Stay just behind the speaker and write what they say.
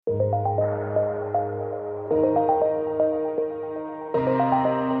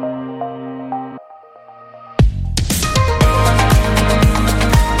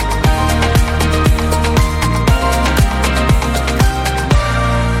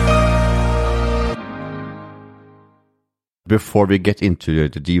Before we get into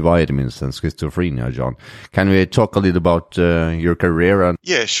the D vitamins and schizophrenia, John, can we talk a little about your career?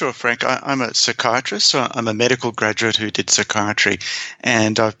 Yeah, sure, Frank. I'm a psychiatrist, so I'm a medical graduate who did psychiatry,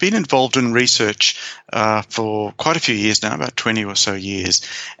 and I've been involved in research for quite a few years now, about 20 or so years.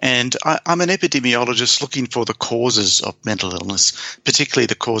 And I'm an epidemiologist looking for the causes of mental illness, particularly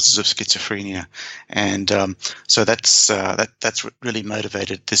the causes of schizophrenia. And so that's really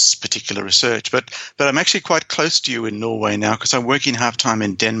motivated this particular research. But I'm actually quite close to you in Norway now because I'm working half-time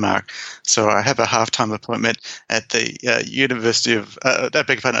in Denmark. So I have a half-time appointment at the University of at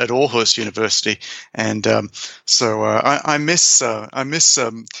Aarhus University, and so I miss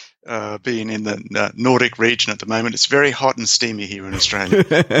being in the Nordic region at the moment. It's very hot and steamy here in Australia.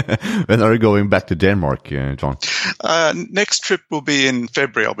 When are you going back to Denmark, John? Next trip will be in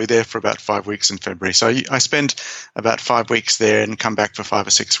February. I'll be there for about 5 weeks in February. So I spend about 5 weeks there and come back for 5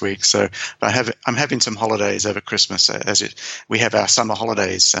 or 6 weeks. So I'm having some holidays over Christmas we have our summer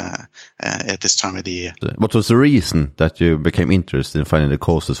holidays at this time of the year. What was the reason that you became interested in finding the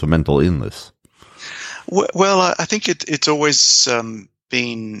causes for mental illness? Well, I think it's always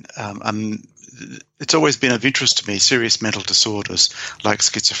it's always been of interest to me, serious mental disorders like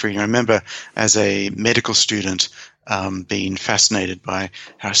schizophrenia. I remember as a medical student being fascinated by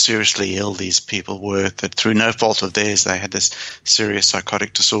how seriously ill these people were, that through no fault of theirs they had this serious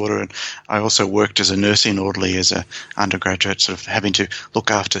psychotic disorder. And I also worked as a nursing orderly as an undergraduate, sort of having to look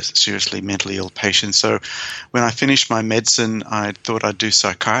after seriously mentally ill patients. So when I finished my medicine, I thought I'd do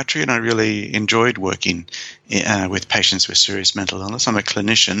psychiatry, and I really enjoyed working with patients with serious mental illness. I'm a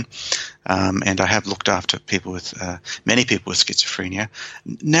clinician, and I have looked after people with many people with schizophrenia.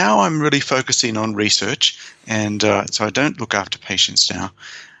 Now I'm really focusing on research, and so I don't look after patients now.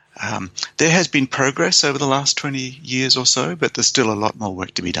 There has been progress over the last 20 years or so, but there's still a lot more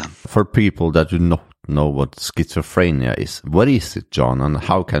work to be done. For people that do not know what schizophrenia is, what is it, John, and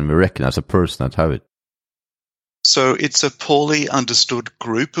how can we recognize a person that have it? So it's a poorly understood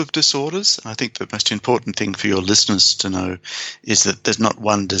group of disorders. I think the most important thing for your listeners to know is that there's not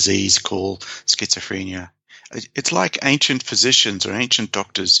one disease called schizophrenia. It's like ancient physicians or ancient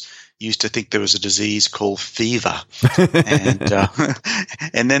doctors used to think there was a disease called fever.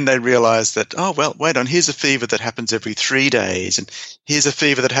 And then they realized that, oh, well, wait on, here's a fever that happens every 3 days, and here's a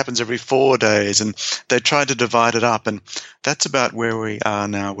fever that happens every 4 days. And they tried to divide it up. And that's about where we are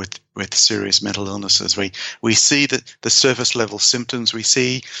now with serious mental illnesses. We see the surface level symptoms. We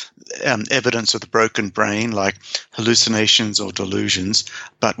see evidence of the broken brain, like hallucinations or delusions,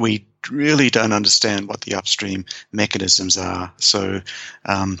 but we really don't understand what the upstream mechanisms are. So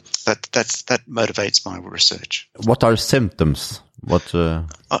that motivates my research. What are symptoms?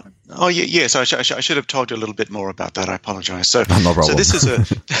 Yes. I should have told you a little bit more about that. I apologize. So, no problem. So this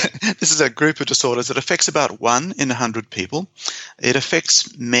is a group of disorders that affects about 1 in 100 people. It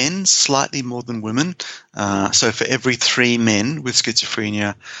affects men slightly more than women. So for every 3 men with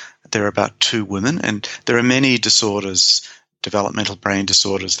schizophrenia, there are about 2 women, and there are many disorders, developmental brain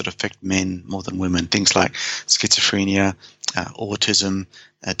disorders, that affect men more than women. Things like schizophrenia, autism,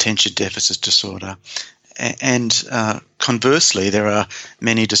 attention deficit disorder. And conversely, there are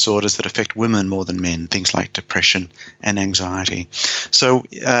many disorders that affect women more than men, things like depression and anxiety. So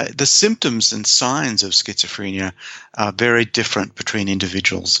the symptoms and signs of schizophrenia are very different between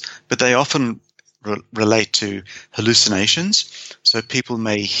individuals, but they often relate to hallucinations. So people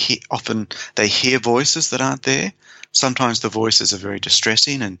may hear voices that aren't there. Sometimes the voices are very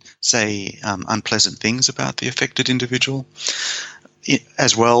distressing and say unpleasant things about the affected individual.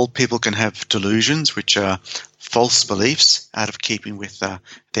 As well, people can have delusions, which are false beliefs out of keeping with their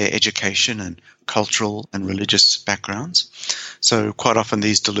education and cultural and religious backgrounds. So quite often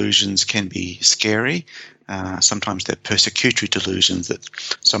these delusions can be scary. Sometimes they're persecutory delusions, that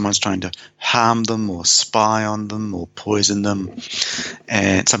someone's trying to harm them or spy on them or poison them.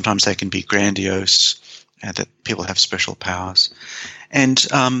 And sometimes they can be grandiose, that people have special powers. And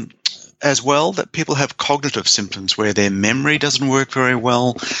as well, that people have cognitive symptoms where their memory doesn't work very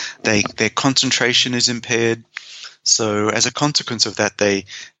well, their concentration is impaired. So as a consequence of that, they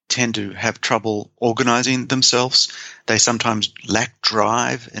tend to have trouble organizing themselves. They sometimes lack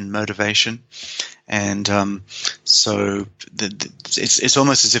drive and motivation. and so it's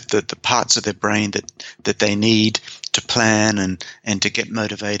almost as if the parts of their brain that they need to plan and to get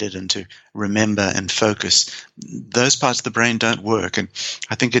motivated and to remember and focus, those parts of the brain don't work. And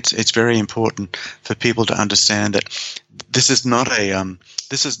I think it's very important for people to understand that this is not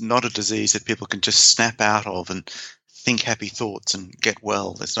a disease that people can just snap out of and think happy thoughts and get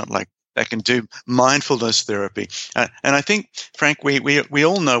well. It's not like they can do mindfulness therapy. And I think, Frank, we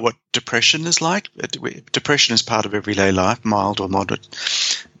all know what depression is like. Depression is part of everyday life, mild or moderate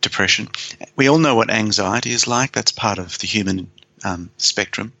depression. We all know what anxiety is like. That's part of the human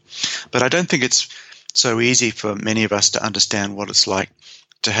spectrum. But I don't think it's so easy for many of us to understand what it's like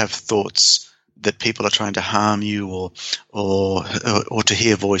to have thoughts that people are trying to harm you or to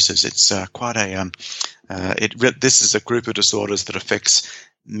hear voices. It's quite a this is a group of disorders that affects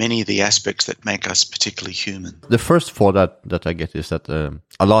many of the aspects that make us particularly human. The first thought that I get is that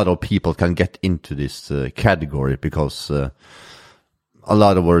a lot of people can get into this category because a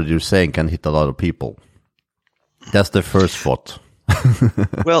lot of what you're saying can hit a lot of people. That's the first thought.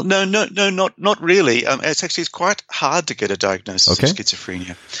 Well, no, not really. It's quite hard to get a diagnosis of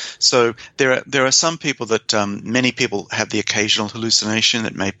schizophrenia. So there are some people that many people have the occasional hallucination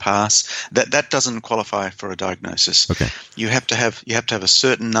that may pass. That doesn't qualify for a diagnosis. Okay. You have to have a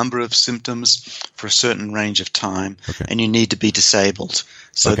certain number of symptoms for a certain range of time, and you need to be disabled.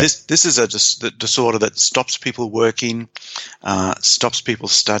 So this is a disorder that stops people working, stops people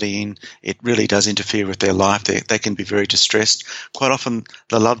studying. It really does interfere with their life. They can be very distressed. Quite often,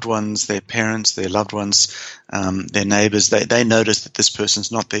 the loved ones, their parents, their loved ones, their neighbours, they notice that this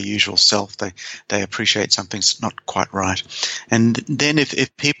person's not their usual self. They appreciate something's not quite right. And then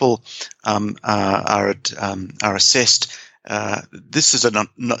if people are assessed, this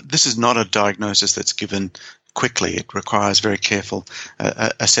is not a diagnosis that's given quickly. It requires very careful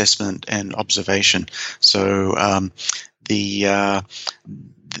assessment and observation. So the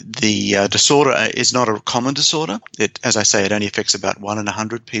disorder is not a common disorder. As I say, it only affects about 1 in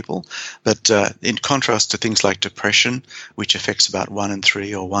 100 people. But in contrast to things like depression, which affects about 1 in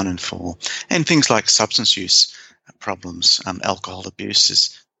 3 or 1 in 4, and things like substance use problems, alcohol abuse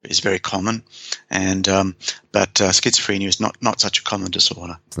is very common, and but schizophrenia is not such a common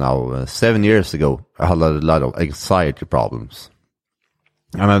disorder. Now, 7 years ago, I had a lot of anxiety problems.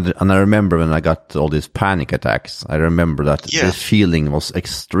 And I remember when I got all these panic attacks, I remember that this feeling was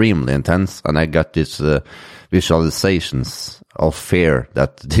extremely intense, and I got these visualizations of fear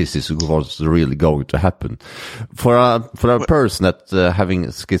that this is what's really going to happen. For a person that having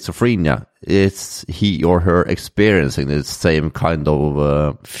schizophrenia, it's he or her experiencing the same kind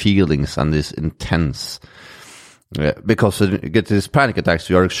of feelings and this intense. Because when you get these panic attacks,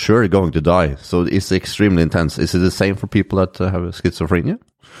 you are sure going to die. So it's extremely intense. Is it the same for people that have schizophrenia?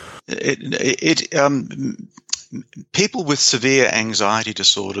 People with severe anxiety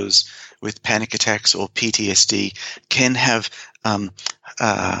disorders, with panic attacks or PTSD, can have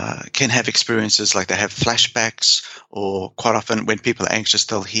experiences like they have flashbacks, or quite often when people are anxious,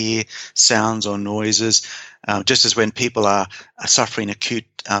 they'll hear sounds or noises. Just as when people are suffering acute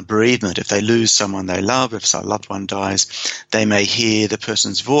bereavement, if they lose someone they love, if a loved one dies, they may hear the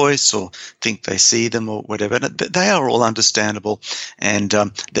person's voice or think they see them or whatever. They are all understandable, and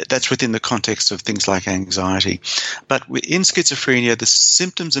that's within the context of things like anxiety. But in schizophrenia, the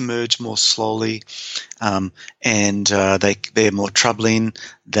symptoms emerge more slowly, and they're more troubling.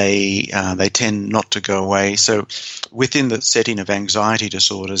 They tend not to go away. So within the setting of anxiety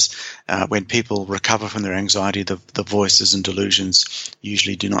disorders, when people recover from their anxiety, the voices and delusions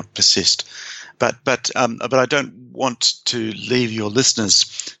usually do not persist. But I don't want to leave your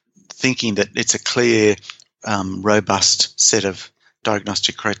listeners thinking that it's a clear, robust set of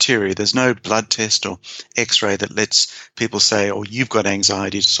diagnostic criteria. There's no blood test or X-ray that lets people say, "Oh, you've got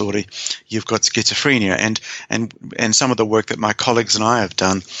anxiety disorder, you've got schizophrenia." And some of the work that my colleagues and I have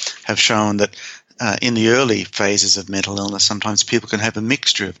done have shown that in the early phases of mental illness, sometimes people can have a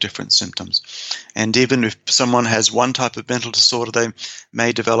mixture of different symptoms. And even if someone has one type of mental disorder, they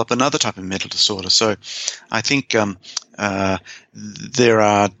may develop another type of mental disorder. So I think there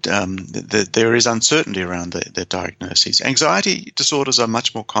is uncertainty around the diagnoses. Anxiety disorders are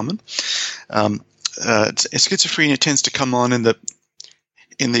much more common. Schizophrenia tends to come on in the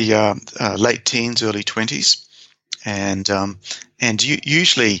late teens, early 20s, and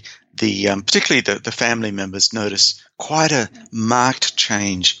usually particularly the family members notice quite a marked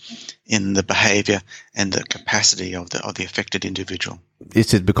change in the behavior and the capacity of the affected individual.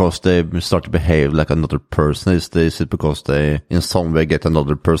 Is it because they start to behave like another person? Is it because they in some way get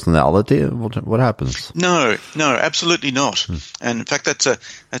another personality? What happens? No, absolutely not. And in fact, it's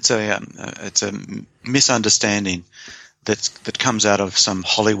a misunderstanding that comes out of some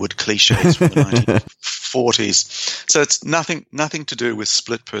Hollywood cliches from the 1940s. So it's nothing to do with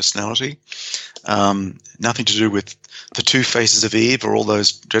split personality, nothing to do with the Two Faces of Eve or all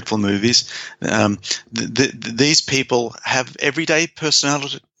those dreadful movies. These people have everyday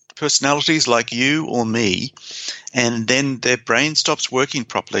personalities like you or me, and then their brain stops working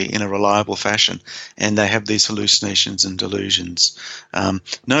properly in a reliable fashion, and they have these hallucinations and delusions.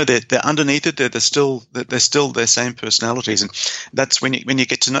 No, they're underneath it. They're still their same personalities, and that's when you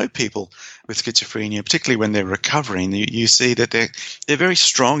get to know people with schizophrenia, particularly when they're recovering. You see that they're very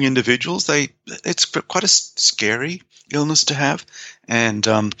strong individuals. It's quite a scary illness to have, and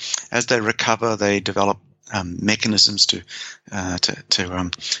as they recover, they develop mechanisms to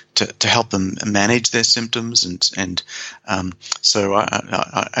help them manage their symptoms, and so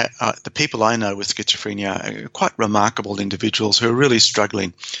the people I know with schizophrenia are quite remarkable individuals who are really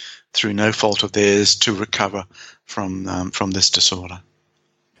struggling through no fault of theirs to recover from this disorder.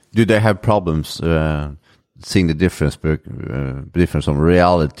 Do they have problems seeing the difference from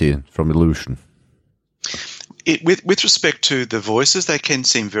reality from illusion? With respect to the voices, they can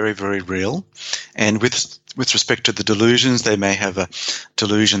seem very, very real, and with respect to the delusions, they may have a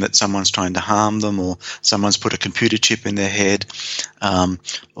delusion that someone's trying to harm them, or someone's put a computer chip in their head,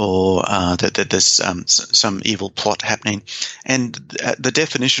 or that there's some evil plot happening. And the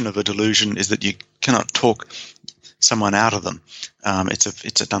definition of a delusion is that you cannot talk someone out of them.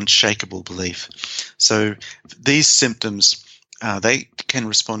 It's an unshakable belief. So these symptoms, they can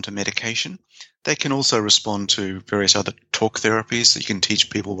respond to medication. They can also respond to various other talk therapies that you can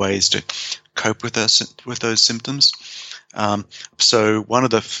teach people ways to cope with those symptoms. So one of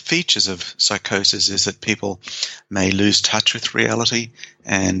the features of psychosis is that people may lose touch with reality,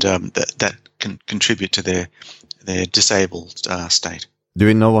 and that can contribute to their disabled state. Do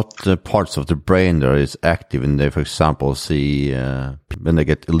we know what parts of the brain there is active when they, for example, see when they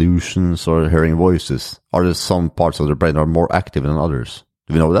get illusions or hearing voices? Are there some parts of the brain that are more active than others?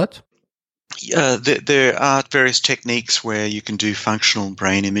 Do we know that? There are various techniques where you can do functional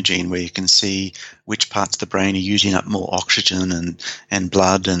brain imaging, where you can see which parts of the brain are using up more oxygen and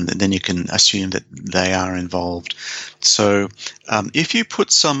blood, and then you can assume that they are involved. So if you put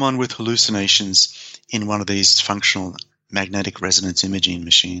someone with hallucinations in one of these functional magnetic resonance imaging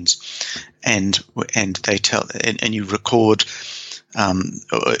machines, and they tell, and you record,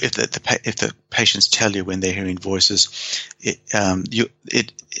 if the patients tell you when they're hearing voices,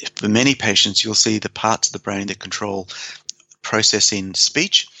 for many patients you'll see the parts of the brain that control processing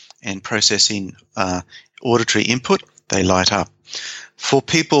speech and processing auditory input, they light up. For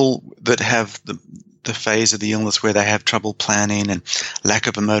people that have the phase of the illness where they have trouble planning and lack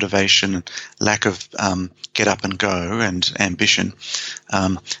of a motivation and lack of get up and go and ambition,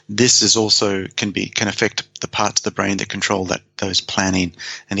 this is also can affect the parts of the brain that control those planning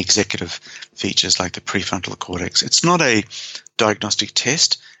and executive features like the prefrontal cortex. It's not a diagnostic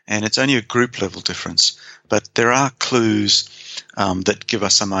test, and it's only a group level difference, but there are clues that give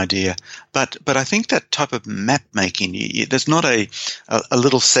us some idea. But I think that type of map making, there's not a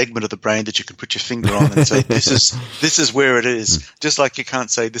little segment of the brain that you can put your finger on and say this is where it is. Just like you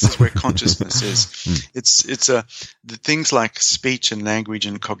can't say this is where consciousness is. It's the things like speech and language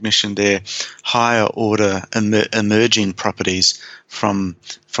and cognition. They're higher order emerging properties from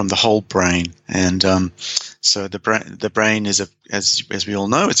the whole brain, and so the brain is as we all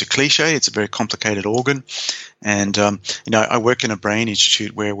know, it's a cliche. It's a very complicated organ, and I work in a brain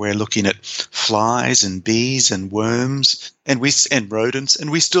institute where we're looking at flies and bees and worms and rodents,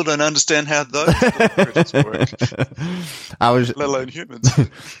 and we still don't understand how those critters work. Let alone humans. The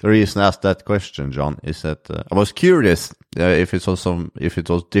reason I asked that question, John, is that I was curious if it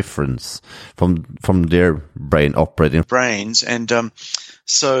was difference from their brain operating brains, and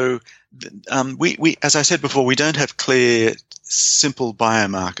so we as I said before, we don't have clear, simple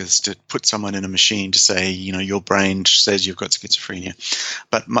biomarkers to put someone in a machine to say, your brain says you've got schizophrenia.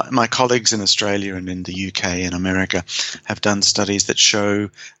 But my colleagues in Australia and in the UK and America have done studies that show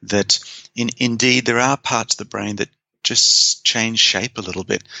that indeed there are parts of the brain that just change shape a little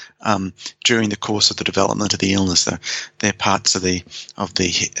bit during the course of the development of the illness. They're parts of the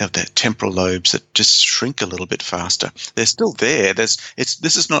temporal lobes that just shrink a little bit faster. They're still there. This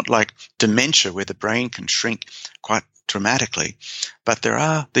is not like dementia where the brain can shrink quite dramatically, but there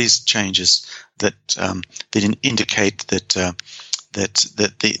are these changes that indicate that that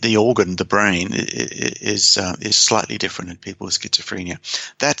the organ, the brain, is slightly different in people with schizophrenia.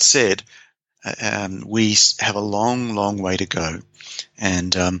 That said, we have a long way to go,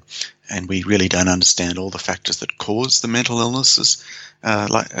 and we really don't understand all the factors that cause the mental illnesses,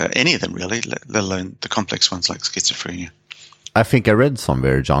 any of them really, let alone the complex ones like schizophrenia. I think I read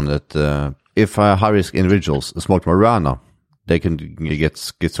somewhere, John, that if high-risk individuals smoke marijuana, they can get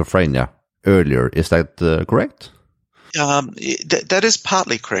schizophrenia earlier. Is that correct? That is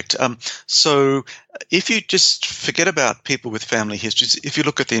partly correct. So if you just forget about people with family histories, if you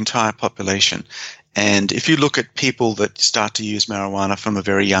look at the entire population, and if you look at people that start to use marijuana from a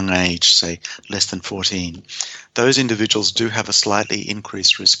very young age, say less than 14, those individuals do have a slightly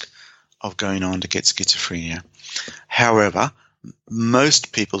increased risk of going on to get schizophrenia. However,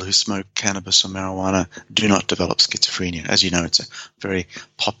 most people who smoke cannabis or marijuana do not develop schizophrenia. As you know, it's a very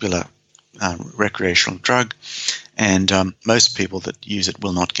popular recreational drug, and most people that use it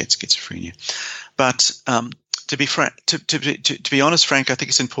will not get schizophrenia. But to be honest, Frank, I think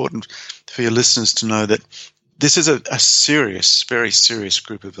it's important for your listeners to know that this is a serious, very serious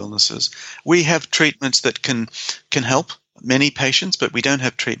group of illnesses. We have treatments that can help many patients, but we don't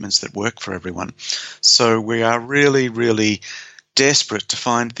have treatments that work for everyone. So we are really, really desperate to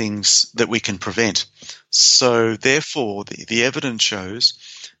find things that we can prevent. So therefore, the evidence shows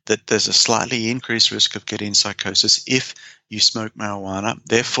that there's a slightly increased risk of getting psychosis if you smoke marijuana.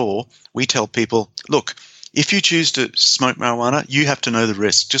 Therefore, we tell people, look, if you choose to smoke marijuana, you have to know the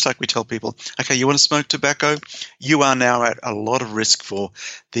risk. Just like we tell people, okay, you want to smoke tobacco? You are now at a lot of risk for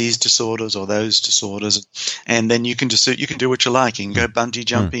these disorders or those disorders. And then you can do what you like. You can go bungee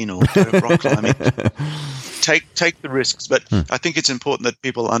jumping or go rock climbing. Take the risks. But I think it's important that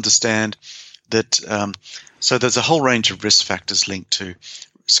people understand that so there's a whole range of risk factors linked to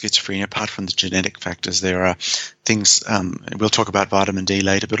schizophrenia. Apart from the genetic factors, there are things, we'll talk about vitamin D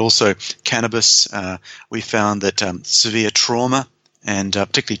later, but also cannabis. We found that severe trauma and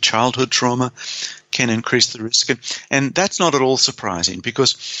particularly childhood trauma can increase the risk. And that's not at all surprising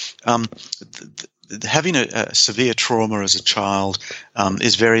because having a severe trauma as a child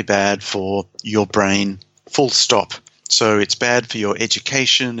is very bad for your brain, full stop. So it's bad for your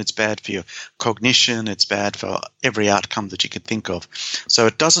education, it's bad for your cognition, it's bad for every outcome that you could think of. So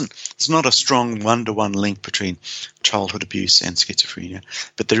it's not a strong one-to-one link between childhood abuse and schizophrenia,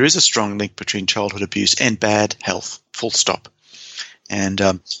 but there is a strong link between childhood abuse and bad health, full stop. And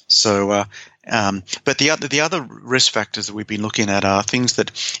but the other risk factors that we've been looking at are things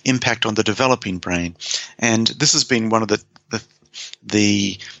that impact on the developing brain. And this has been one of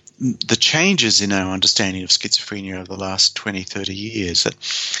the changes in our understanding of schizophrenia over the last 20, 30 years,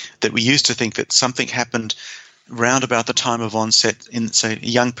 that we used to think that something happened round about the time of onset in, say, a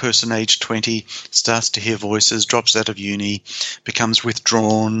young person aged 20 starts to hear voices, drops out of uni, becomes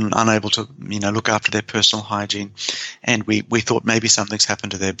withdrawn, unable to, look after their personal hygiene. And we thought maybe something's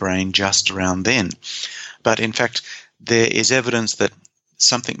happened to their brain just around then. But in fact, there is evidence that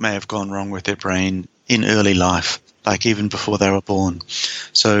something may have gone wrong with their brain in early life, like even before they were born.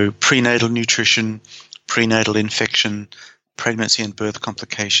 So prenatal nutrition, prenatal infection, pregnancy and birth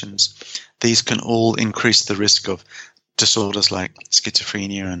complications, these can all increase the risk of disorders like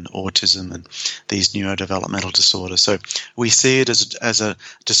schizophrenia and autism and these neurodevelopmental disorders. So we see it as a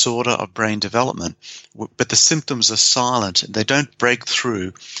disorder of brain development, but the symptoms are silent. They don't break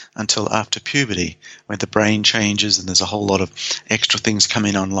through until after puberty, when the brain changes and there's a whole lot of extra things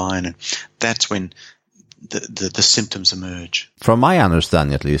coming online, and that's when the symptoms emerge. From my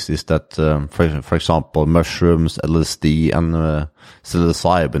understanding, at least, is that, for example, mushrooms, LSD, and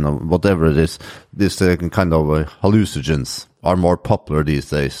psilocybin, or whatever it is, this kind of hallucinogens are more popular these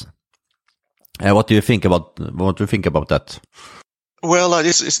days. What do you think about that? Well,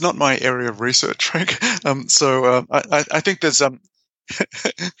 it's not my area of research, Frank. I think there's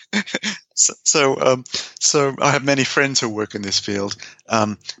so I have many friends who work in this field.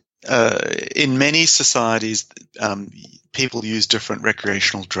 In many societies, people use different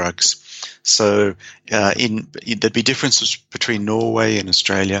recreational drugs. So there'd be differences between Norway and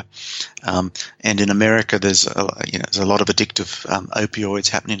Australia, and in America there's a lot of addictive opioids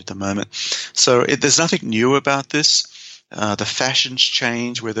happening at the moment. So there's nothing new about this. The fashions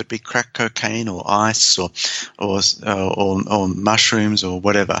change, whether it be crack cocaine or ice or mushrooms or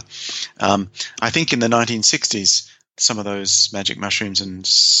whatever. I think in the 1960s, some of those magic mushrooms and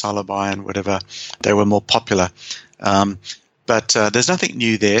psilocybin and whatever, they were more popular. But there's nothing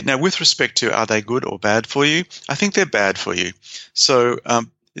new there. Now, with respect to are they good or bad for you, I think they're bad for you. So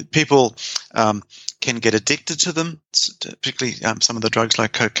people can get addicted to them, particularly some of the drugs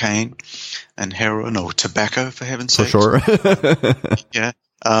like cocaine and heroin or tobacco, for heaven's sake. For sure. Yeah.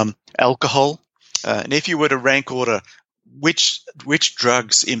 Alcohol. And if you were to rank order which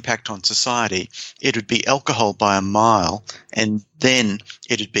drugs impact on society, it would be alcohol by a mile, and then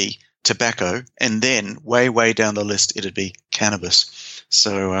it would be tobacco, and then way down the list it'd be cannabis.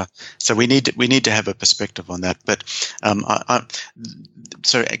 So we need to have a perspective on that. But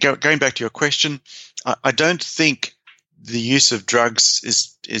going back to your question, I don't think the use of drugs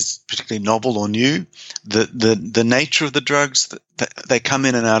is particularly novel or new. The nature of the drugs, they come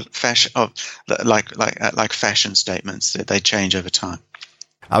in and out like fashion statements. That they change over time.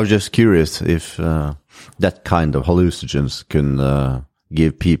 I was just curious if that kind of hallucinogens can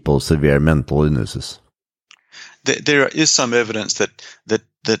give people severe mental illnesses. There is some evidence that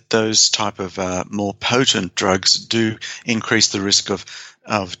those type of more potent drugs do increase the risk of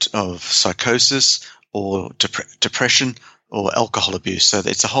psychosis or depression or alcohol abuse. So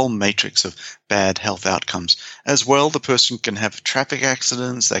it's a whole matrix of bad health outcomes. As well, the person can have traffic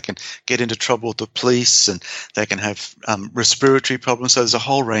accidents, they can get into trouble with the police, and they can have respiratory problems. So there's a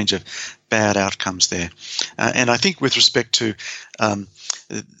whole range of bad outcomes there. And I think with respect to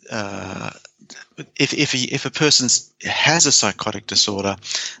if a person has a psychotic disorder,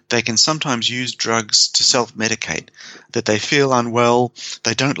 they can sometimes use drugs to self-medicate. That they feel unwell,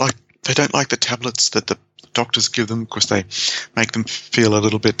 they don't like the tablets that the doctors give them because they make them feel a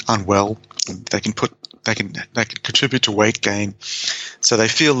little bit unwell. They can contribute to weight gain, so they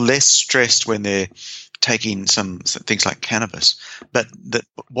feel less stressed when they're taking some things like cannabis. But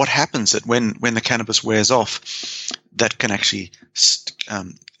what happens that when the cannabis wears off, that can actually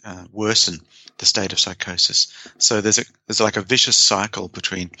worsen the state of psychosis. So there's like a vicious cycle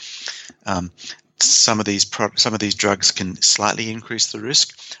between some of these drugs can slightly increase the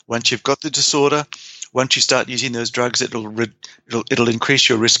risk. Once you've got the disorder, once you start using those drugs, it'll increase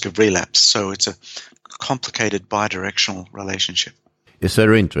your risk of relapse. So it's a complicated bidirectional relationship. It's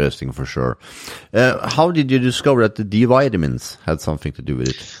very interesting for sure. How did you discover that the D vitamins had something to do with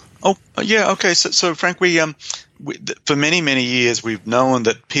it? Oh, yeah. Okay. So Frank, we for many years we've known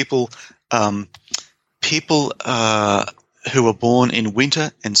that people who are born in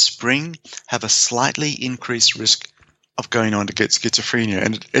winter and spring have a slightly increased risk of going on to get schizophrenia,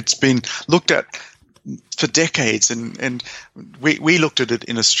 and it's been looked at for decades. And we looked at it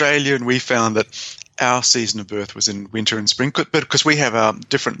in Australia, and we found that our season of birth was in winter and spring, but because we have our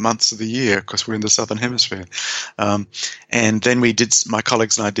different months of the year because we're in the southern hemisphere. And then my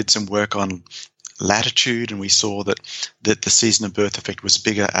colleagues and I did some work on latitude, and we saw that the season of birth effect was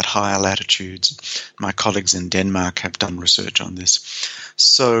bigger at higher latitudes. My colleagues in Denmark have done research on this.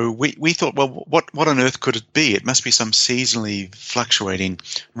 So we thought, well, what on earth could it be? It must be some seasonally fluctuating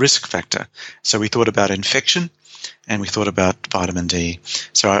risk factor. So we thought about infection, and we thought about vitamin D.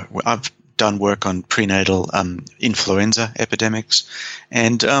 So I've done work on prenatal influenza epidemics,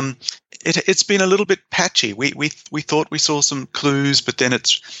 and it's been a little bit patchy. We thought we saw some clues, but then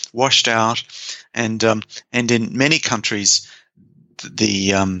it's washed out, and in many countries,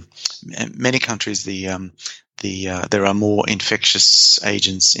 there are more infectious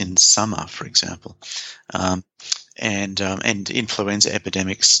agents in summer, for example, and influenza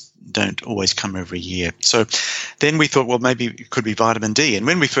epidemics don't always come every year. So then we thought, well, maybe it could be vitamin D. And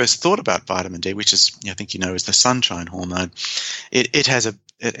when we first thought about vitamin D, which is, I think is the sunshine hormone, it has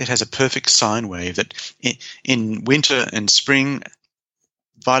a perfect sine wave that in winter and spring,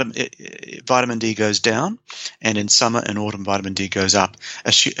 vitamin D goes down, and in summer and autumn vitamin D goes up,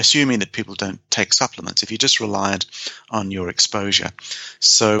 assuming that people don't take supplements, if you're just reliant on your exposure.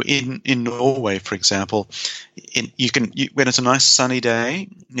 So in Norway, for example, when it's a nice sunny day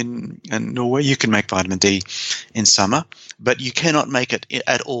in Norway, you can make vitamin D in summer, but you cannot make it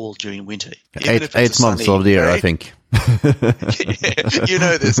at all during winter. 8 months of the year, I think. You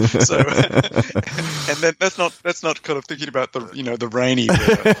know this. So, and then that's not kind of thinking about the rainy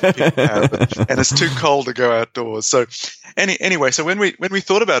weather people have, and it's too cold to go outdoors. So anyway, so when we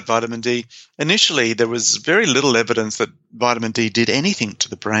thought about vitamin D, initially there was very little evidence that vitamin D did anything to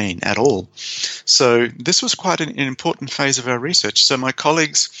the brain at all. So this was quite an important phase of our research. So my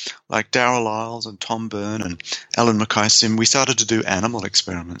colleagues like Darryl Isles and Tom Byrne and Alan Mackay-Sim, we started to do animal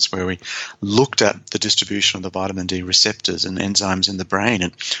experiments where we looked at the distribution of the vitamin D receptors and enzymes in the brain,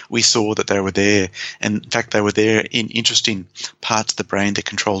 and we saw that they were there. And in fact, they were there in interesting parts of the brain that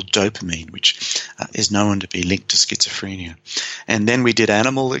control dopamine, which is known to be linked to schizophrenia. And then we did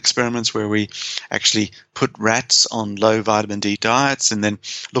animal experiments where we actually put rats on low vitamin D diets and then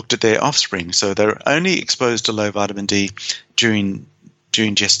looked at their offspring. So they're only exposed to low vitamin D during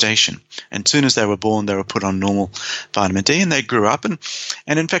during gestation. And as soon as they were born, they were put on normal vitamin D, and they grew up. And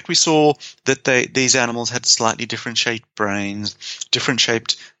in fact, we saw that these animals had slightly different shaped brains, different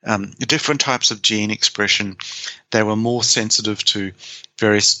types of gene expression. They were more sensitive to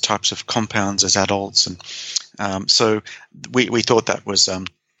various types of compounds as adults. And so we thought that was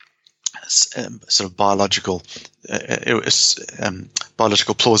sort of biological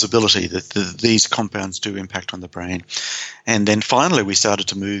plausibility that these compounds do impact on the brain. And then finally we started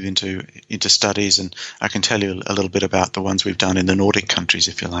to move into studies, and I can tell you a little bit about the ones we've done in the Nordic countries,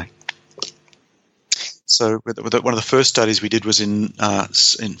 if you like. So one of the first studies we did was in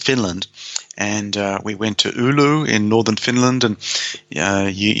Finland, and we went to Oulu in northern Finland, and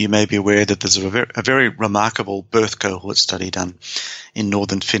you may be aware that there's a very remarkable birth cohort study done in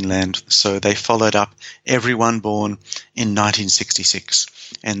northern Finland. So they followed up everyone born in 1966,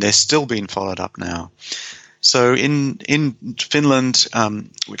 and they're still being followed up now. So in Finland,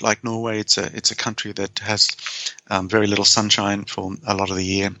 like Norway, it's a country that has very little sunshine for a lot of the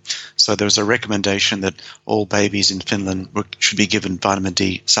year. So there was a recommendation that all babies in Finland should be given vitamin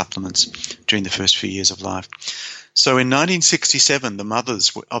D supplements during the first few years of life. So in 1967, the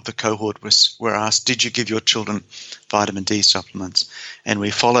mothers of the cohort were asked, "Did you give your children vitamin D supplements?" And we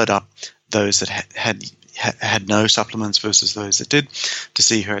followed up those that had no supplements versus those that did, to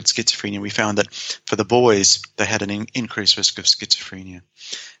see who had schizophrenia. We found that for the boys, they had an increased risk of schizophrenia.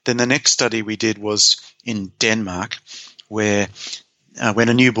 Then the next study we did was in Denmark, where when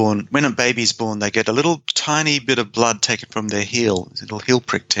a baby's born, they get a little tiny bit of blood taken from their heel, a little heel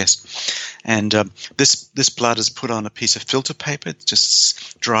prick test. And this blood is put on a piece of filter paper. It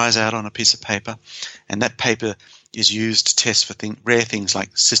just dries out on a piece of paper. And that paper is used to test for rare things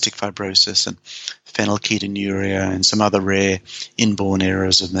like cystic fibrosis and phenylketonuria and some other rare inborn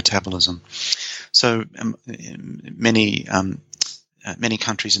errors of metabolism. So many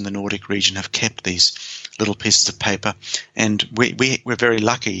countries in the Nordic region have kept these little pieces of paper, and we're very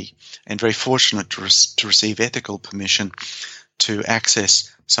lucky and very fortunate to receive ethical permission to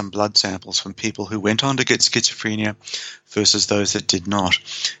access some blood samples from people who went on to get schizophrenia versus those that did not.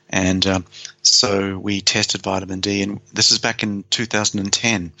 And so we tested vitamin D, and this is back in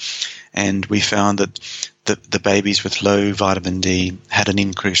 2010, and we found that the babies with low vitamin D had an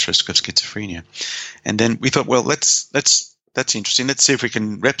increased risk of schizophrenia. And then we thought, well, that's interesting. Let's see if we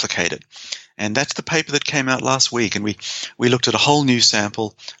can replicate it. And that's the paper that came out last week. And we looked at a whole new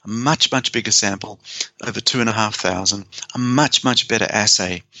sample, a much, much bigger sample, over 2,500, a much, much better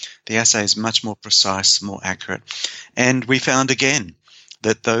assay. The assay is much more precise, more accurate. And we found again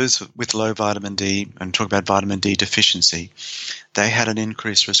that those with low vitamin D, and talk about vitamin D deficiency, they had an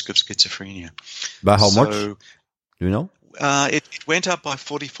increased risk of schizophrenia. By how much? Do you know? It went up by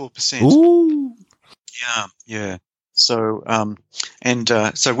 44%. Ooh. Yeah. So,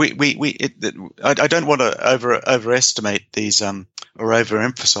 so I don't want to overestimate these or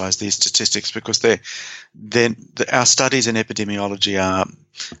overemphasize these statistics, because our studies in epidemiology are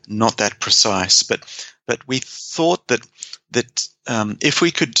not that precise. But we thought that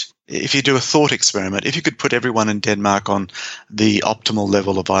if you do a thought experiment, if you could put everyone in Denmark on the optimal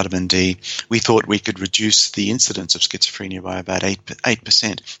level of vitamin D, we thought we could reduce the incidence of schizophrenia by about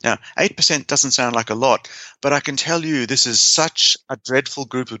 8%. Now, 8% doesn't sound like a lot, but I can tell you this is such a dreadful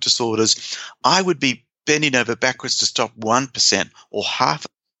group of disorders. I would be bending over backwards to stop 1% or half a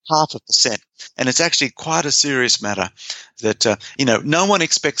percent. And it's actually quite a serious matter that, no one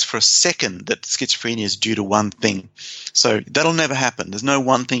expects for a second that schizophrenia is due to one thing. So that'll never happen. There's no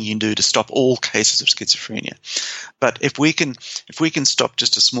one thing you can do to stop all cases of schizophrenia. But if we can stop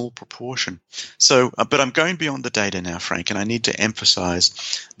just a small proportion. So, but I'm going beyond the data now, Frank, and I need to emphasize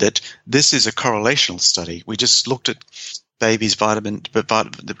that this is a correlational study. We just looked at babies'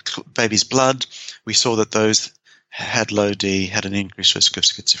 baby's blood. We saw that those had low D had an increased risk of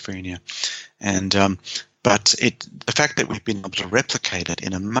schizophrenia, and but the fact that we've been able to replicate it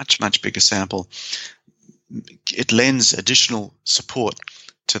in a much, much bigger sample, it lends additional support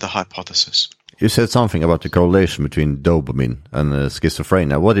to the hypothesis. You said something about the correlation between dopamine and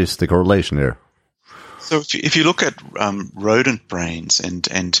schizophrenia. What is the correlation there? So if you look at rodent brains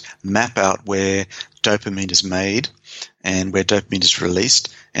and map out where dopamine is made and where dopamine is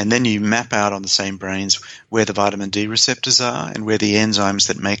released, and then you map out on the same brains where the vitamin D receptors are and where the enzymes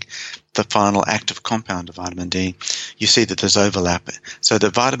that make the final active compound of vitamin D, you see that there's overlap. So the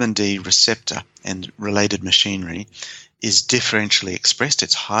vitamin D receptor and related machinery is differentially expressed.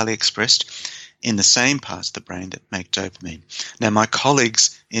 It's highly expressed in the same parts of the brain that make dopamine. Now, my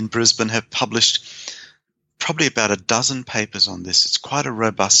colleagues in Brisbane have published probably about a dozen papers on this. It's quite a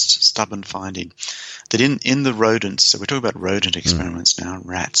robust, stubborn finding that in the rodents, so we're talking about rodent experiments now,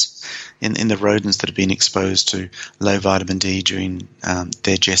 rats, in the rodents that have been exposed to low vitamin D during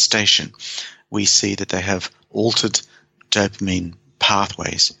their gestation, we see that they have altered dopamine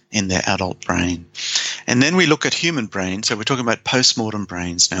pathways in their adult brain. And then we look at human brains. So we're talking about post-mortem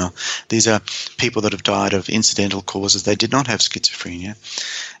brains now. These are people that have died of incidental causes. They did not have schizophrenia.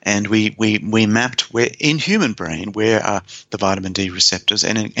 And we mapped where in human brain, where are the vitamin D receptors.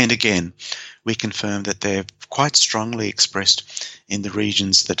 And again, we confirmed that they're quite strongly expressed in the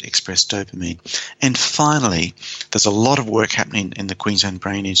regions that express dopamine. And finally, there's a lot of work happening in the Queensland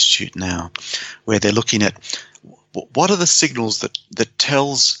Brain Institute now, where they're looking at what are the signals that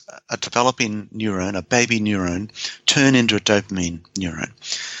tells a developing neuron, a baby neuron, turn into a dopamine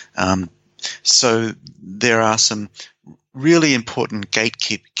neuron. So there are some really important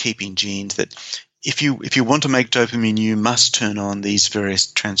gatekeeping genes that if you want to make dopamine, you must turn on these various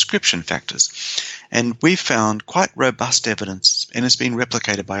transcription factors. And we've found quite robust evidence, and it's been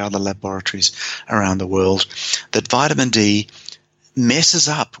replicated by other laboratories around the world, that vitamin D messes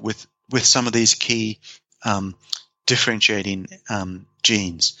up with some of these key differentiating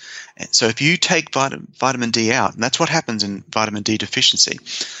genes. And so if you take vitamin D out, and that's what happens in vitamin D deficiency.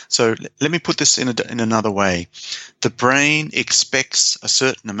 So let me put this in another way. The brain expects a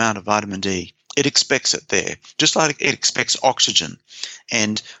certain amount of vitamin D. It expects it there, just like it expects oxygen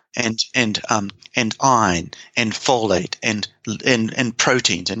and iron and folate and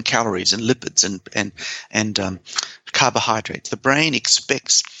proteins and calories and lipids and carbohydrates. The brain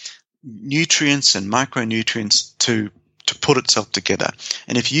expects nutrients and micronutrients to put itself together.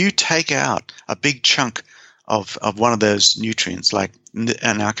 And if you take out a big chunk of one of those nutrients, like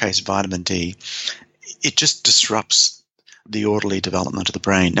in our case vitamin D, it just disrupts the orderly development of the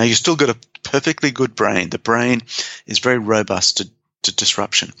brain. Now, you've still got a perfectly good brain. The brain is very robust to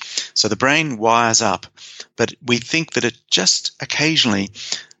disruption. So the brain wires up, but we think that it just occasionally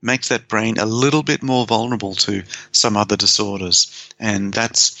makes that brain a little bit more vulnerable to some other disorders. And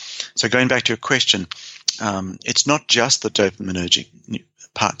so going back to your question, it's not just the dopaminergic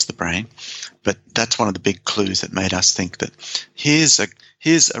parts of the brain, but that's one of the big clues that made us think that here's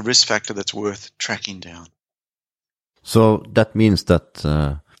a risk factor that's worth tracking down. So that means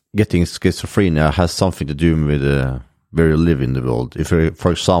that getting schizophrenia has something to do with where you live in the world. If you,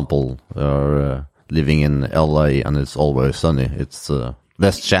 for example, are living in LA and it's always sunny, it's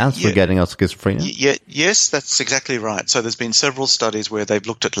less chance for getting a schizophrenia? Yes, that's exactly right. So there's been several studies where they've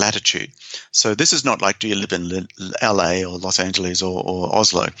looked at latitude. So this is not like, do you live in LA or Los Angeles or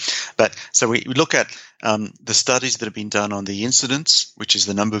Oslo? But so we look at the studies that have been done on the incidence, which is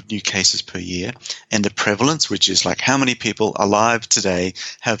the number of new cases per year, and the prevalence, which is like how many people alive today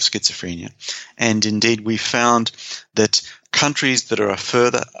have schizophrenia. And indeed, we found that countries that are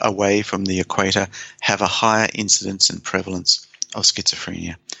further away from the equator have a higher incidence and prevalence of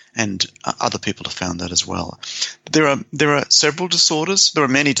schizophrenia, and other people have found that as well. There are several disorders. There are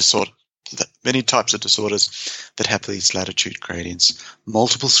many types of disorders that have these latitude gradients.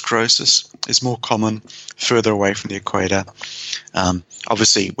 Multiple sclerosis is more common further away from the equator.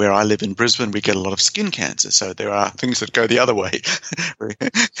 Obviously, where I live in Brisbane, we get a lot of skin cancer, so there are things that go the other way.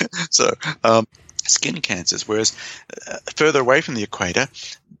 So skin cancers, whereas further away from the equator,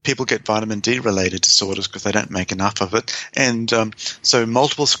 people get vitamin D-related disorders because they don't make enough of it. And so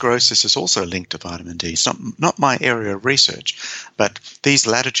multiple sclerosis is also linked to vitamin D. It's not my area of research, but these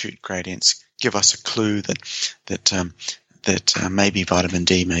latitude gradients give us a clue that maybe vitamin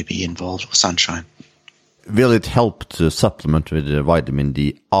D may be involved, or sunshine. Will it help to supplement with vitamin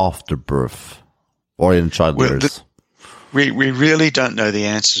D after birth or in child years? We really don't know the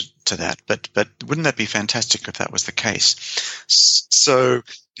answer to that, but wouldn't that be fantastic if that was the case? So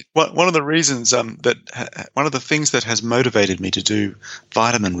one of the reasons one of the things that has motivated me to do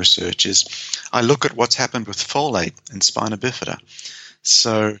vitamin research is I look at what's happened with folate in spina bifida.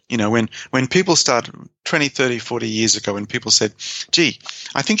 So, when people started 20, 30, 40 years ago, when people said, gee,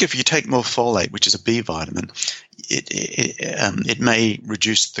 I think if you take more folate, which is a B vitamin, it may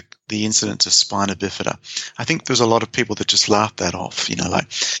reduce the incidence of spina bifida. I think there's a lot of people that just laughed that off,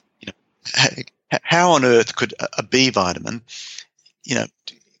 how on earth could a B vitamin,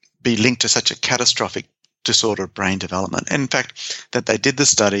 be linked to such a catastrophic disorder of brain development? And in fact, that they did the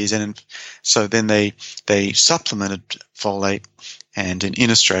studies, and so then they supplemented folate. And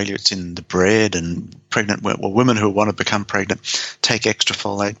in Australia, it's in the bread, and pregnant women who want to become pregnant take extra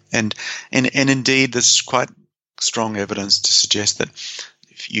folate. And indeed, there's quite strong evidence to suggest that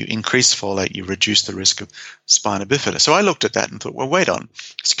if you increase folate, you reduce the risk of spina bifida. So I looked at that and thought, well, wait on.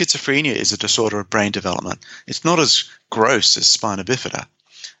 Schizophrenia is a disorder of brain development. It's not as gross as spina bifida,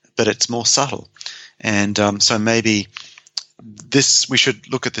 but it's more subtle. And so maybe we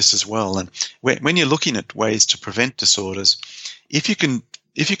should look at this as well. And when you're looking at ways to prevent disorders, if you can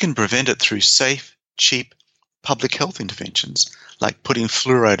prevent it through safe, cheap public health interventions, like putting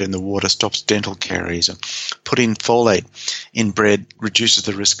fluoride in the water stops dental caries, or putting folate in bread reduces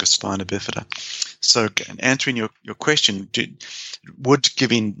the risk of spina bifida. So answering your question, would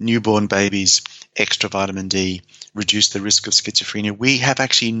giving newborn babies extra vitamin D reduce the risk of schizophrenia? We have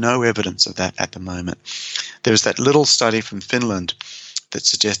actually no evidence of that at the moment. There's that little study from Finland that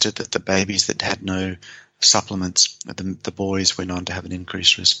suggested that the babies that had no supplements, the boys went on to have an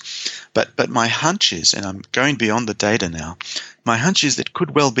increased risk. But my hunch is, and I'm going beyond the data now, my hunch is that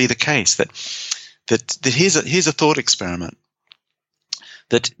could well be the case that here's a thought experiment,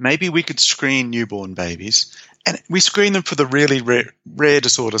 that maybe we could screen newborn babies, and we screen them for the really rare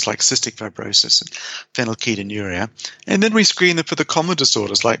disorders like cystic fibrosis and phenylketonuria, and then we screen them for the common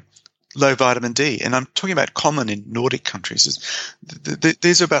disorders like low vitamin D. And I'm talking about common in Nordic countries.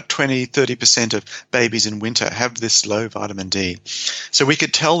 There's about 20-30% of babies in winter have this low vitamin D. So we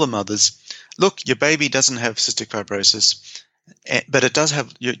could tell the mothers, look, your baby doesn't have cystic fibrosis, but it does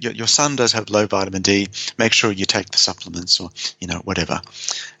have, your son does have low vitamin D. Make sure you take the supplements, or whatever.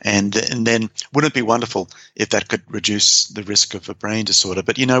 And then wouldn't it be wonderful if that could reduce the risk of a brain disorder?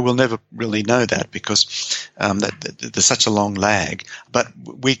 But we'll never really know that because there's such a long lag. But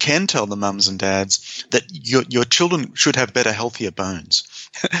we can tell the mums and dads that your children should have better, healthier bones.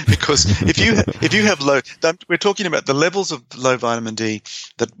 Because if you have low, we're talking about the levels of low vitamin D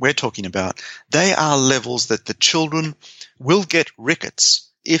that we're talking about. They are levels that the children will get rickets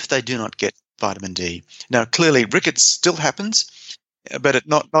if they do not get vitamin D. Now, clearly, rickets still happens, but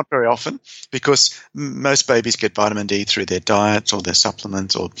not very often, because most babies get vitamin D through their diets or their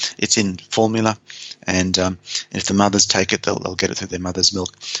supplements, or it's in formula. And if the mothers take it, they'll get it through their mother's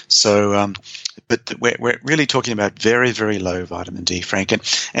milk. So, but we're really talking about very, very low vitamin D, Frank.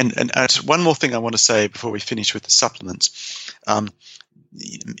 And one more thing I want to say before we finish with the supplements.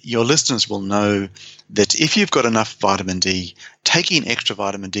 Your listeners will know that if you've got enough vitamin D, taking extra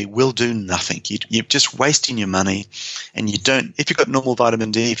vitamin D will do nothing. You're just wasting your money, and you don't. If you've got normal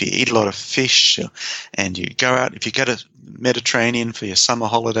vitamin D, if you eat a lot of fish, and you go out, if you go to Mediterranean for your summer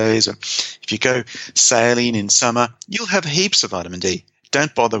holidays, or if you go sailing in summer, you'll have heaps of vitamin D.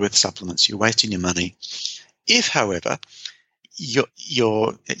 Don't bother with supplements. You're wasting your money. If, however, you're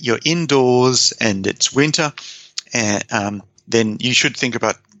indoors and it's winter, then you should think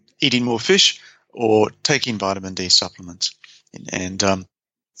about eating more fish or taking vitamin D supplements. And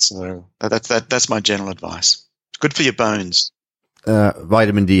so that's my general advice. It's good for your bones.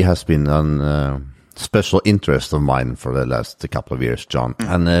 Vitamin D has been a special interest of mine for the last couple of years, John.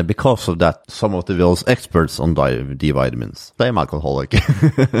 And because of that, some of the world's experts on D vitamins, they're alcoholic. And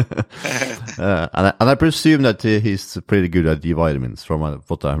I presume that he's pretty good at D vitamins from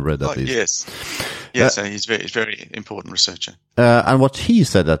what I've read at least. Yes, he's very important researcher. And what he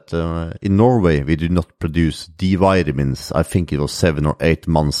said that in Norway we do not produce D vitamins, I think it was 7 or 8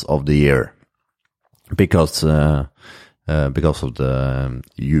 months of the year, because of the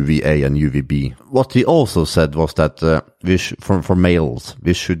UVA and UVB. What he also said was that for males,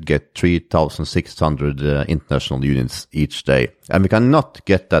 we should get 3,600 international units each day, and we cannot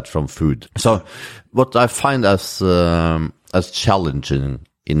get that from food. So what I find as challenging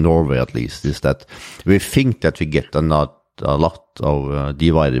in Norway, at least, is that we think that we get a lot of D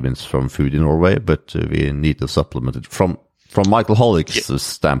vitamins from food in Norway, but we need to supplement it from Michael Hollick's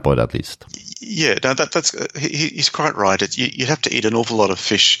standpoint, at least. Yeah, no, he's quite right. You'd have to eat an awful lot of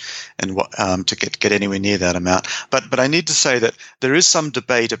fish and to get anywhere near that amount. But I need to say that there is some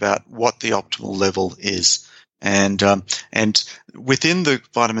debate about what the optimal level is, and within the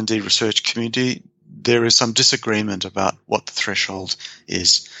vitamin D research community, there is some disagreement about what the threshold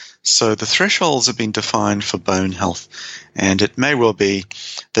is. So the thresholds have been defined for bone health, and it may well be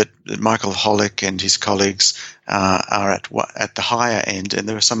that Michael Hollick and his colleagues are at the higher end, and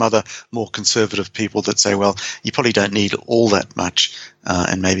there are some other more conservative people that say, well, you probably don't need all that much,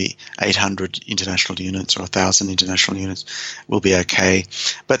 and maybe 800 international units or 1,000 international units will be okay.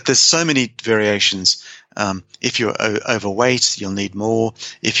 But there's so many variations. If you're overweight, you'll need more.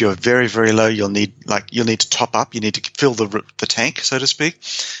 If you're very, very low, you'll need to top up. You need to fill the tank, so to speak.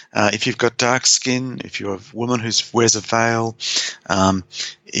 If you've got dark skin, if you're a woman who wears a veil,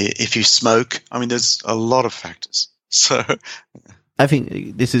 if you smoke, I mean, there's a lot of factors. So I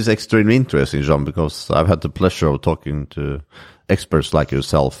think this is extremely interesting, John, because I've had the pleasure of talking to experts like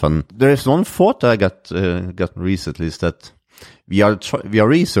yourself, and there is one thought I got recently, is that we are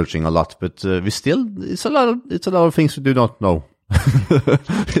researching a lot, but it's a lot of things we do not know.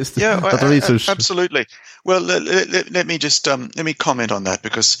 Research? Absolutely. Well, let me just let me comment on that,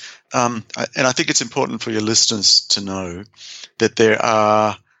 because and I think it's important for your listeners to know that there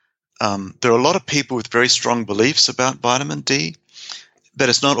are a lot of people with very strong beliefs about vitamin D, but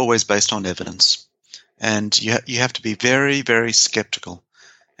it's not always based on evidence, and you have to be very, very skeptical,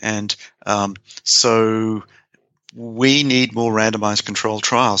 and so we need more randomized controlled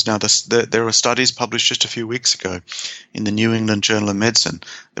trials. Now, there were studies published just a few weeks ago in the New England Journal of Medicine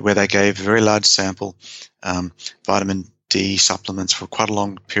where they gave a very large sample vitamin D supplements for quite a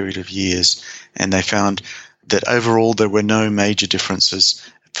long period of years, and they found that overall there were no major differences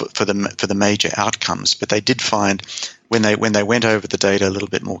for the major outcomes. But they did find, when they went over the data a little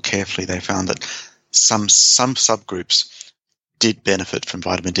bit more carefully, they found that some subgroups did benefit from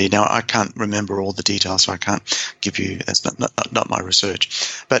vitamin D. Now, I can't remember all the details, so I can't give you, that's not my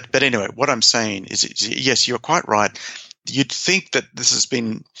research. But anyway, what I'm saying is, yes, you're quite right. You'd think that this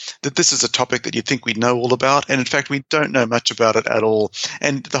is a topic that you'd think we know all about, and in fact, we don't know much about it at all.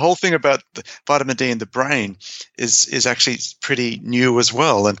 And the whole thing about the vitamin D in the brain is actually pretty new as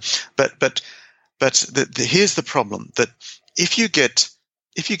well. And but here's the problem: that if you get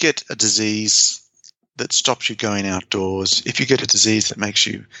a disease that stops you going outdoors, if you get a disease that makes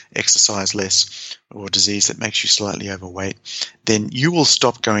you exercise less, or a disease that makes you slightly overweight, then you will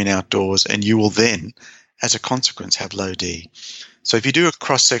stop going outdoors, and you will then, as a consequence, have low D. So if you do a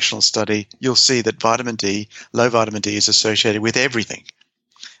cross-sectional study, you'll see that low vitamin D is associated with everything.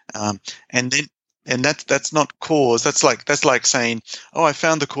 And that's not cause. That's like saying, "Oh, I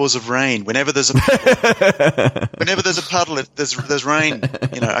found the cause of rain." Whenever there's a puddle, there's rain.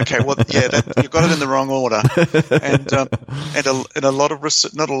 Okay, well, yeah, you got it in the wrong order. And a lot of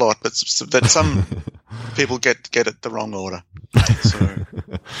not a lot, but that some people get it the wrong order. So.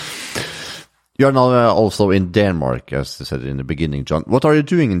 You're now also in Denmark, as I said in the beginning, John. What are you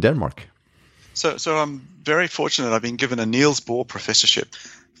doing in Denmark? So I'm very fortunate. I've been given a Niels Bohr professorship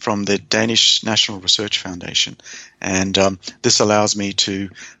from the Danish National Research Foundation, and this allows me to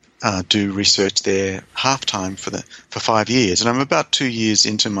do research there half-time for 5 years. And I'm about 2 years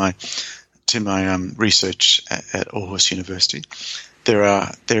into my research at Aarhus University.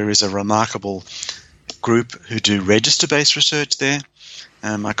 There is a remarkable group who do register-based research there.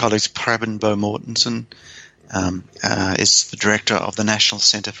 My colleague Preben Bo Mortensen is the director of the National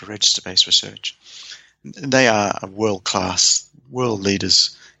Center for Register-Based Research. They are world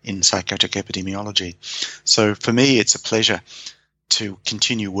leaders in psychiatric epidemiology. So for me, it's a pleasure to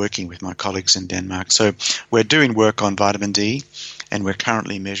continue working with my colleagues in Denmark. So we're doing work on vitamin D, and we're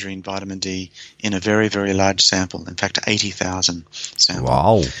currently measuring vitamin D in a very, very large sample, in fact, 80,000 samples.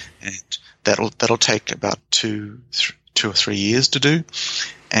 Wow. And that'll take about 2 or 3 years to do.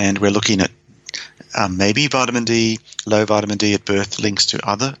 And we're looking at maybe low vitamin D at birth links to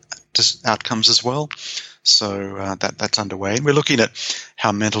other outcomes as well. So that's underway. And we're looking at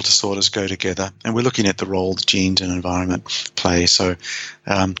how mental disorders go together, and we're looking at the role that genes and environment play. So,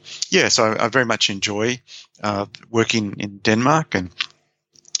 so I very much enjoy working in Denmark, and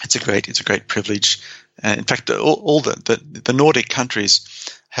it's a great privilege. In fact, all the Nordic countries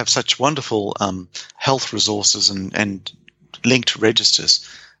have such wonderful health resources and linked registers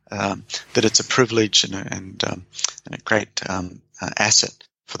that it's a privilege and a great asset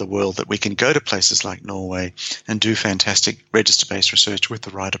for the world that we can go to places like Norway and do fantastic register-based research with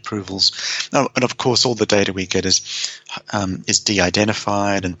the right approvals. And of course, all the data we get is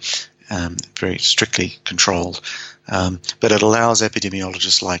de-identified and very strictly controlled. But it allows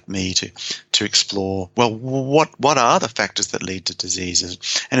epidemiologists like me to explore, well, what are the factors that lead to diseases?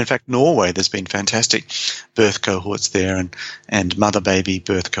 And in fact, Norway, there's been fantastic birth cohorts there and mother-baby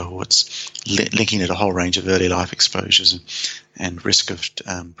birth cohorts linking at a whole range of early life exposures and risk of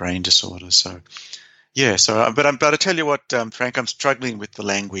brain disorders. So, yeah. So, but I tell you what, Frank, I'm struggling with the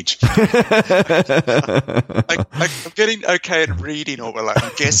language. I'm getting okay at reading, or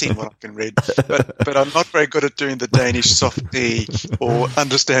I'm guessing what I can read, but I'm not very good at doing the Danish soft D or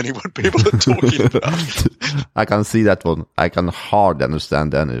understanding what people are talking about. I can see that one. I can hardly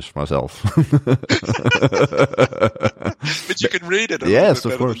understand Danish myself. But you can read it. Yes,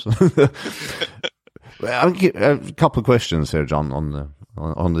 of course. Well, a couple of questions here, John, on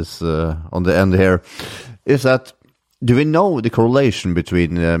the end here. Is that, do we know the correlation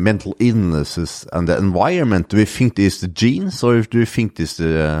between mental illnesses and the environment? Do we think it's the genes, or do we think it's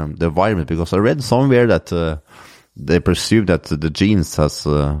the environment? Because I read somewhere that they presume that the genes has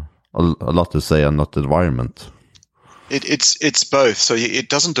a lot to say and not the environment. It's both. So it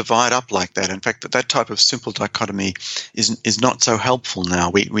doesn't divide up like that. In fact, that type of simple dichotomy is not so helpful now.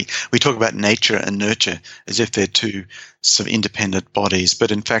 We talk about nature and nurture as if they're two sort of independent bodies,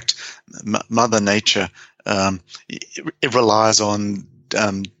 but in fact, Mother Nature it relies on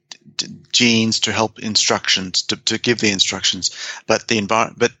genes to help instructions to give the instructions, but the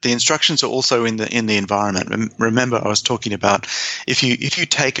instructions are also in the environment. Remember, I was talking about if you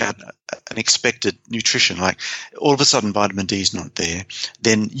take out an expected nutrition, like all of a sudden vitamin D is not there,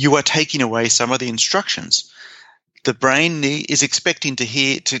 then you are taking away some of the instructions. The brain is expecting to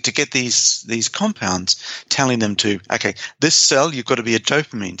get these compounds telling them to, okay, this cell, you've got to be a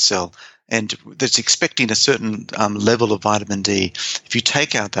dopamine cell, and that's expecting a certain level of vitamin D. If you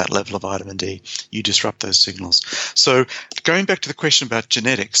take out that level of vitamin D, you disrupt those signals. So going back to the question about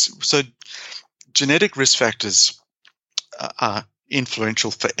genetics, so genetic risk factors are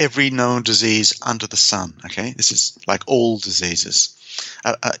influential for every known disease under the sun, okay? This is like all diseases.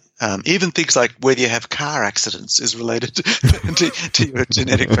 Even things like whether you have car accidents is related to your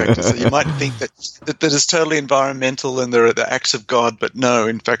genetic factors. So you might think that is totally environmental and they're the acts of God, but no,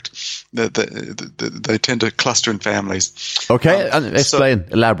 in fact, they tend to cluster in families. Okay, and explain,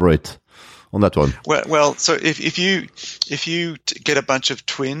 elaborate on that one. Well, so if you get a bunch of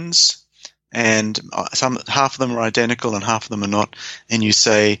twins, and half of them are identical and half of them are not, and you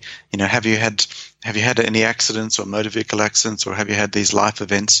say, have you had any accidents or motor vehicle accidents, or have you had these life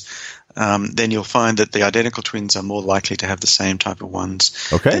events? Then you'll find that the identical twins are more likely to have the same type of ones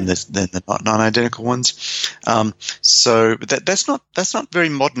than the non-identical ones. So that's not very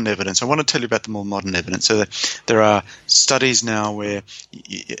modern evidence. I want to tell you about the more modern evidence. So there are studies now where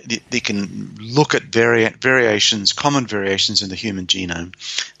they can look at common variations in the human genome.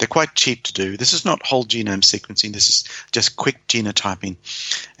 They're quite cheap to do. This is not whole genome sequencing. This is just quick genotyping.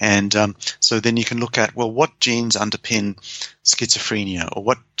 And so then you can look at, well, what genes underpin schizophrenia, or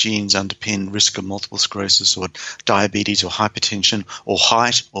what genes underpin risk of multiple sclerosis or diabetes or hypertension or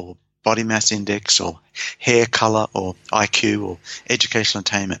height or body mass index or hair color or IQ or educational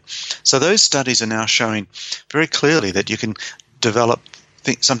attainment. So those studies are now showing very clearly that you can develop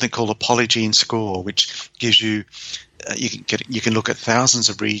something called a polygene score, which gives you you can look at thousands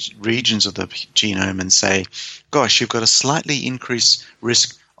of regions of the genome and say, gosh, you've got a slightly increased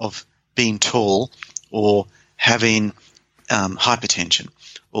risk of being tall or having hypertension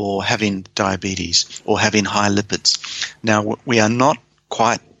or having diabetes or having high lipids. Now, we are not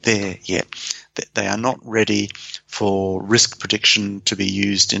quite there yet. They are not ready for risk prediction to be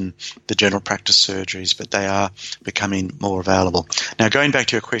used in the general practice surgeries, but they are becoming more available. Now, going back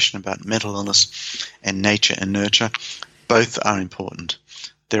to your question about mental illness and nature and nurture, both are important.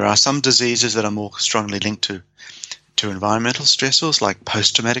 There are some diseases that are more strongly linked to environmental stressors, like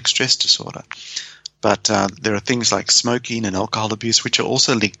post-traumatic stress disorder. But there are things like smoking and alcohol abuse, which are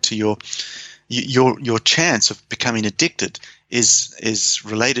also linked to your chance of becoming addicted is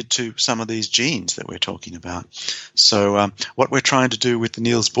related to some of these genes that we're talking about. So what we're trying to do with the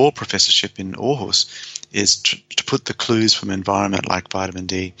Niels Bohr Professorship in Aarhus is to put the clues from environment like vitamin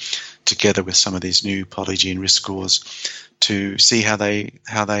D together with some of these new polygene risk scores to see how they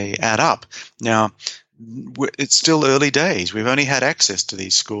add up. Now, it's still early days. We've only had access to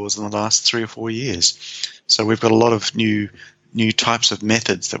these scores in the last 3 or 4 years. So we've got a lot of new types of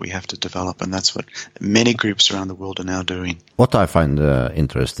methods that we have to develop, and that's what many groups around the world are now doing. What I find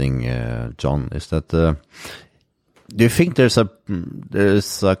interesting, John, is that do you think there's a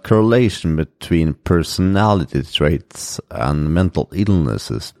correlation between personality traits and mental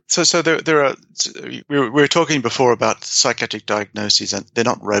illnesses? So there are. We were talking before about psychiatric diagnoses, and they're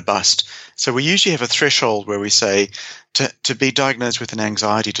not robust. So we usually have a threshold where we say to be diagnosed with an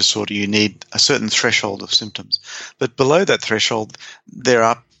anxiety disorder, you need a certain threshold of symptoms. But below that threshold, there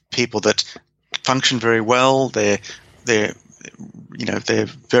are people that function very well. They're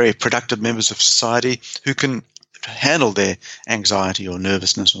very productive members of society who can handle their anxiety or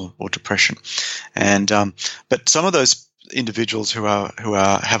nervousness or depression, and but some of those individuals who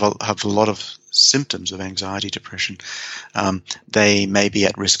have a lot of symptoms of anxiety, depression, they may be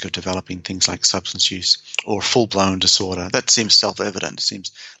at risk of developing things like substance use or full-blown disorder. That seems self-evident. It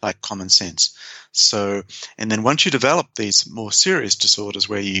seems like common sense. So, and then once you develop these more serious disorders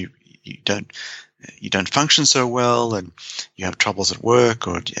where you don't function so well and you have troubles at work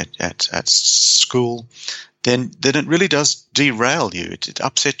or at school, then it really does derail you. It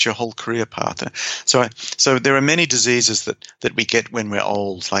upsets your whole career path. So there are many diseases that we get when we're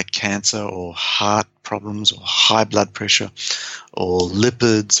old, like cancer or heart problems or high blood pressure or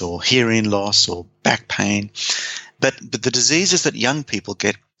lipids or hearing loss or back pain. But the diseases that young people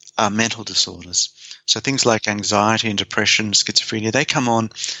get are mental disorders. So things like anxiety and depression, schizophrenia, they come on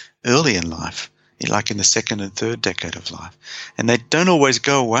early in life, like in the second and third decade of life, and they don't always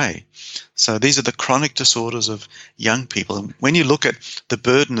go away. So these are the chronic disorders of young people. And when you look at the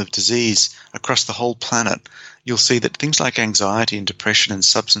burden of disease across the whole planet, you'll see that things like anxiety and depression and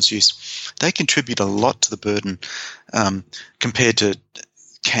substance use, they contribute a lot to the burden compared to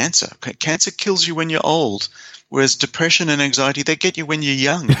cancer. Cancer kills you when you're old, whereas depression and anxiety, they get you when you're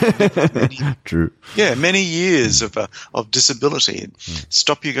young. True. Yeah, many years of disability,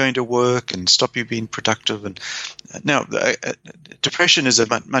 stop you going to work and stop you being productive. And now, depression is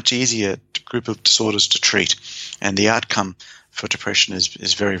a much easier group of disorders to treat, and the outcome for depression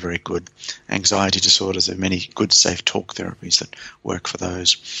is very, very good. Anxiety disorders, there are many good, safe talk therapies that work for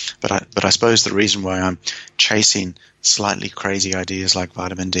those. But I suppose the reason why I'm chasing slightly crazy ideas like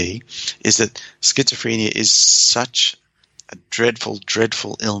vitamin D is that schizophrenia is such a dreadful,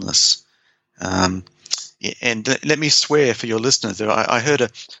 dreadful illness. And let me swear for your listeners, I heard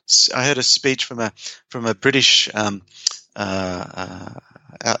a speech from a British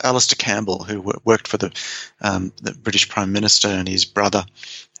Alistair Campbell, who worked for the British Prime Minister, and his brother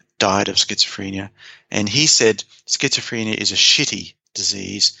died of schizophrenia. And he said schizophrenia is a shitty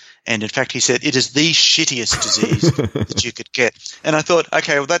disease. And in fact, he said it is the shittiest disease that you could get. And I thought,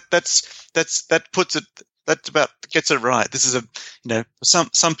 okay, well that puts it, that about gets it right. This is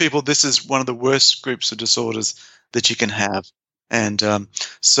some people, this is one of the worst groups of disorders that you can have. And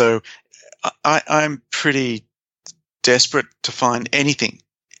so I'm pretty desperate to find anything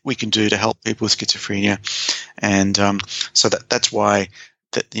we can do to help people with schizophrenia, and so that's why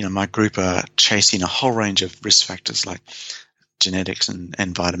my group are chasing a whole range of risk factors like genetics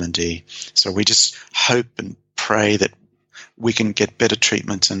and vitamin D. So we just hope and pray that we can get better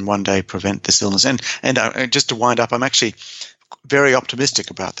treatments and one day prevent this illness. And just to wind up, I'm actually very optimistic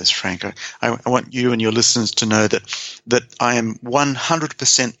about this, Frank. I want you and your listeners to know that I am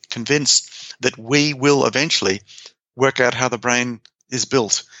 100% convinced that we will eventually work out how the brain is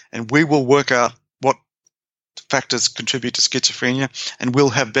built, and we will work out what factors contribute to schizophrenia, and we'll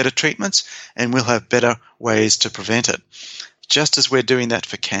have better treatments, and we'll have better ways to prevent it. Just as we're doing that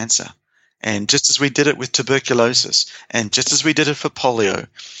for cancer, and just as we did it with tuberculosis, and just as we did it for polio,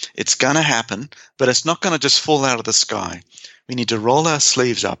 it's going to happen, but it's not going to just fall out of the sky. We need to roll our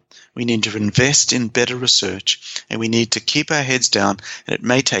sleeves up. We need to invest in better research, and we need to keep our heads down. And it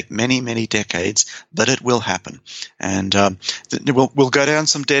may take many, many decades, but it will happen. And we'll go down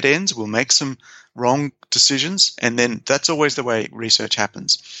some dead ends. We'll make some wrong decisions, and then that's always the way research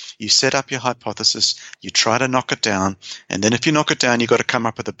happens. You set up your hypothesis, you try to knock it down, and then if you knock it down, you've got to come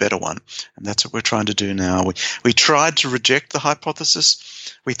up with a better one. And that's what we're trying to do now. We tried to reject the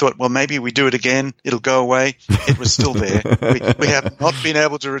hypothesis. We thought, well, maybe we do it again, it'll go away. It was still there. We have not been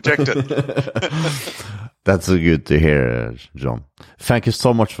able to reject it. That's good to hear, John. Thank you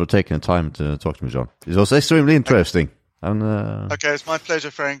so much for taking the time to talk to me, John. It was extremely interesting. And, okay, it's my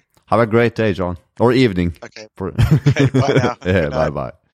pleasure, Frank. Have a great day, John. Or evening. Okay. Okay, bye now. Yeah, bye-bye.